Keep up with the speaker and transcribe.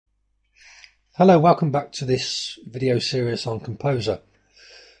Hello, welcome back to this video series on Kompozer.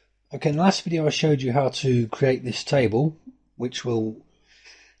 Okay, in the last video I showed you how to create this table which will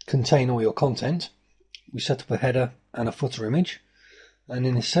contain all your content. We set up a header and a footer image, and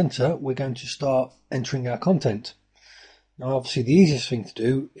in the center we're going to start entering our content. Now obviously the easiest thing to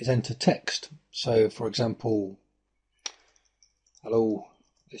do is enter text. So for example, hello,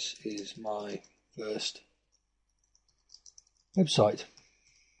 this is my first website.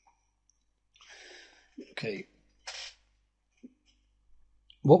 Okay,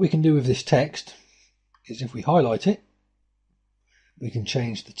 what we can do with this text is if we highlight it, we can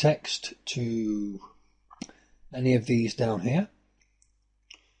change the text to any of these down here.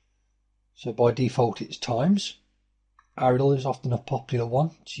 So by default it's Times. Arial is often a popular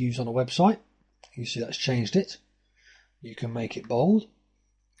one to use on a website. You see that's changed it. You can make it bold,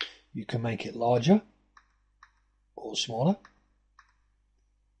 you can make it larger or smaller.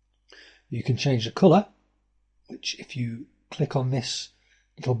 You can change the colour, which if you click on this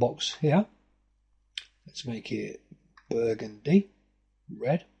little box here, let's make it burgundy,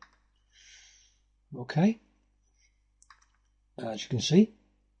 red. Okay, as you can see,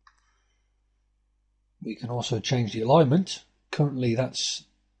 we can also change the alignment. Currently that's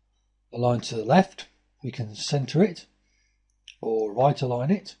aligned to the left. We can centre it or right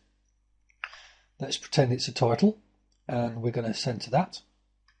align it. Let's pretend it's a title and we're going to centre that.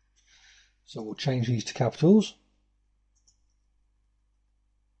 So we'll change these to capitals.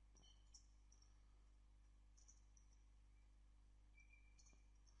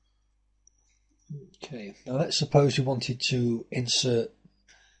 Okay, now let's suppose you wanted to insert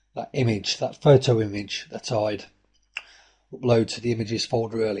that image, that photo image that I'd upload to the images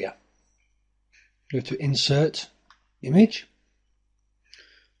folder earlier. Go to Insert, Image,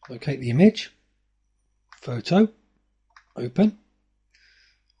 locate the image, Photo, Open,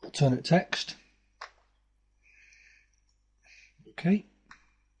 Alternate text. Okay,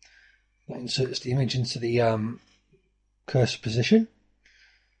 that inserts the image into the cursor position.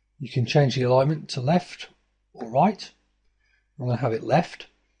 You can change the alignment to left or right. I'm going to have it left.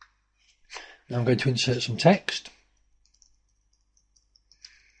 Now I'm going to insert some text.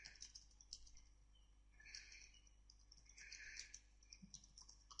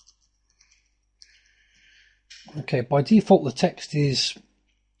 Okay, by default the text is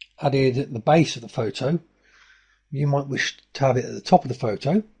added at the base of the photo. You might wish to have it at the top of the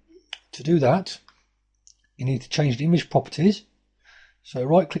photo. To do that, you need to change the image properties. So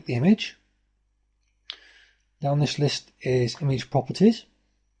right click the image. Down this list is image properties.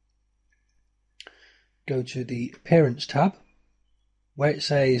 Go to the appearance tab where it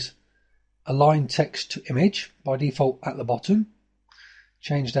says align text to image, by default at the bottom.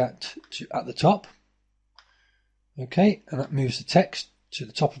 Change that to at the top. Okay, and that moves the text to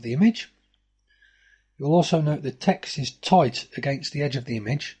the top of the image. You'll also note the text is tight against the edge of the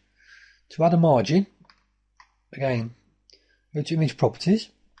image. To add a margin, again, go to Image Properties,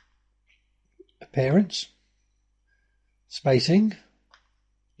 Appearance, Spacing.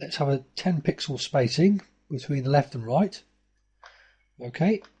 Let's have a 10 pixel spacing between the left and right.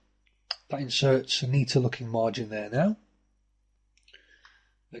 Okay, that inserts a neater looking margin there now.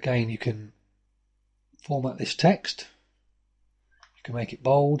 Again, you can format this text. You can make it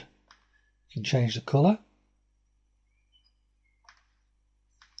bold. You can change the colour.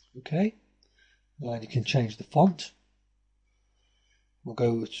 Okay, and you can change the font. We'll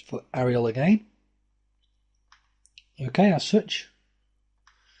go for Arial again. Okay, as such.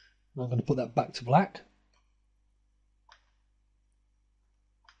 I'm going to put that back to black.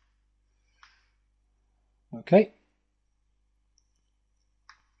 Okay.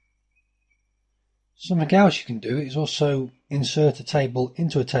 Something else you can do is also insert a table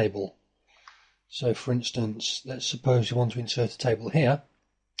into a table. So for instance, let's suppose you want to insert a table here.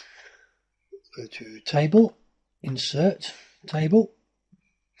 Go to Table, Insert, Table.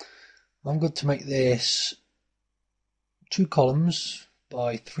 I'm going to make this 2 columns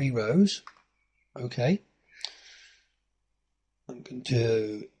by 3 rows. Okay. I'm going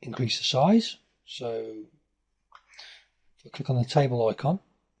to increase the size. So if I click on the table icon,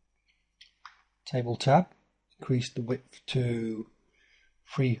 Table tab, increase the width to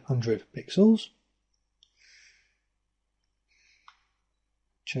 300 pixels.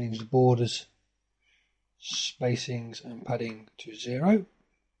 Change the borders, spacings and padding to 0.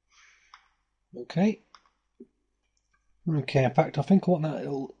 Okay. Okay, in fact I think I want that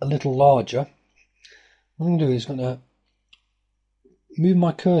a little larger. What I'm going to do is going to move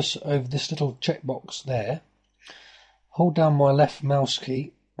my cursor over this little checkbox there, hold down my left mouse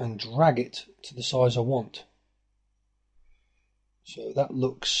key and drag it to the size I want. So that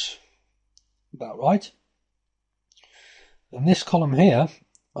looks about right. And this column here,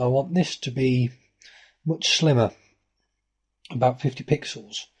 I want this to be much slimmer, about 50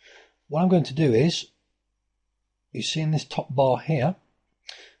 pixels. What I'm going to do is, you see in this top bar here,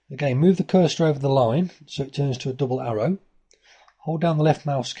 again move the cursor over the line so it turns to a double arrow, hold down the left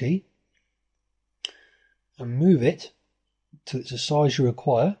mouse key and move it till it's a size you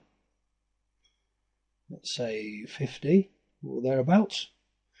require. Let's say 50 or thereabouts.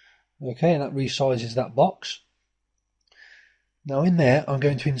 Okay, and that resizes that box. Now in there I'm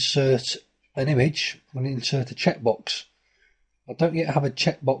going to insert an image. I'm going to insert a checkbox. I don't yet have a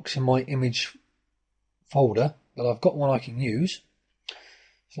checkbox in my image folder, but I've got one I can use.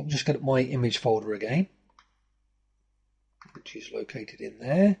 So I'm just going to my image folder again, which is located in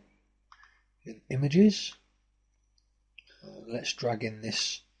there, in images. Let's drag in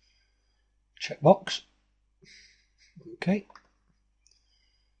this checkbox. Okay.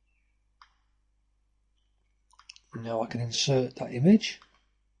 Now I can insert that image.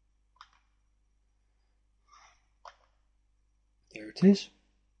 There it is.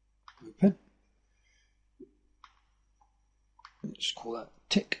 Open. Let's call that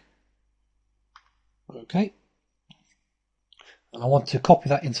tick. Okay. And I want to copy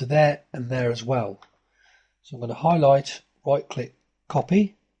that into there and there as well. So I'm going to highlight, right click,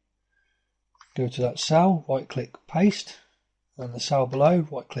 copy. Go to that cell, right click, paste. And the cell below,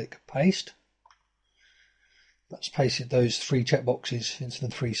 right click, paste. That's pasted those 3 checkboxes into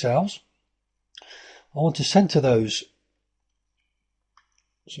the 3 cells. I want to center those.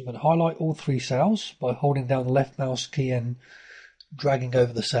 So I'm going to highlight all 3 cells by holding down the left mouse key and dragging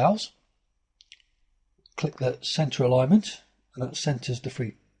over the cells. Click the center alignment and that centers the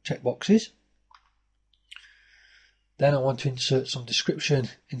 3 checkboxes. Then I want to insert some description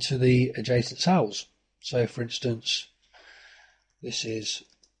into the adjacent cells. So for instance, this is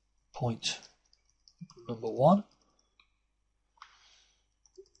point number 1.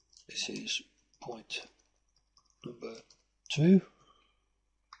 This is point number 2.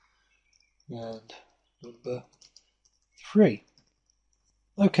 And number 3.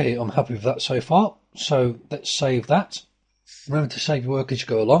 Okay, I'm happy with that so far. So let's save that. Remember to save your work as you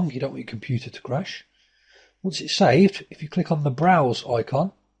go along. You don't want your computer to crash. Once it's saved, if you click on the browse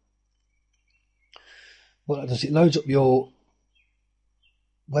icon, what that does, it loads up your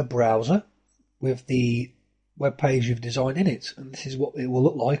web browser with the web page you've designed in it, and this is what it will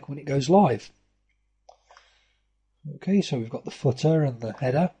look like when it goes live. Okay, so we've got the footer and the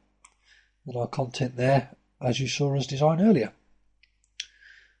header and our content there as you saw us design earlier.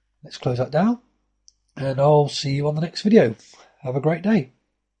 Let's close that down and I'll see you on the next video. Have a great day.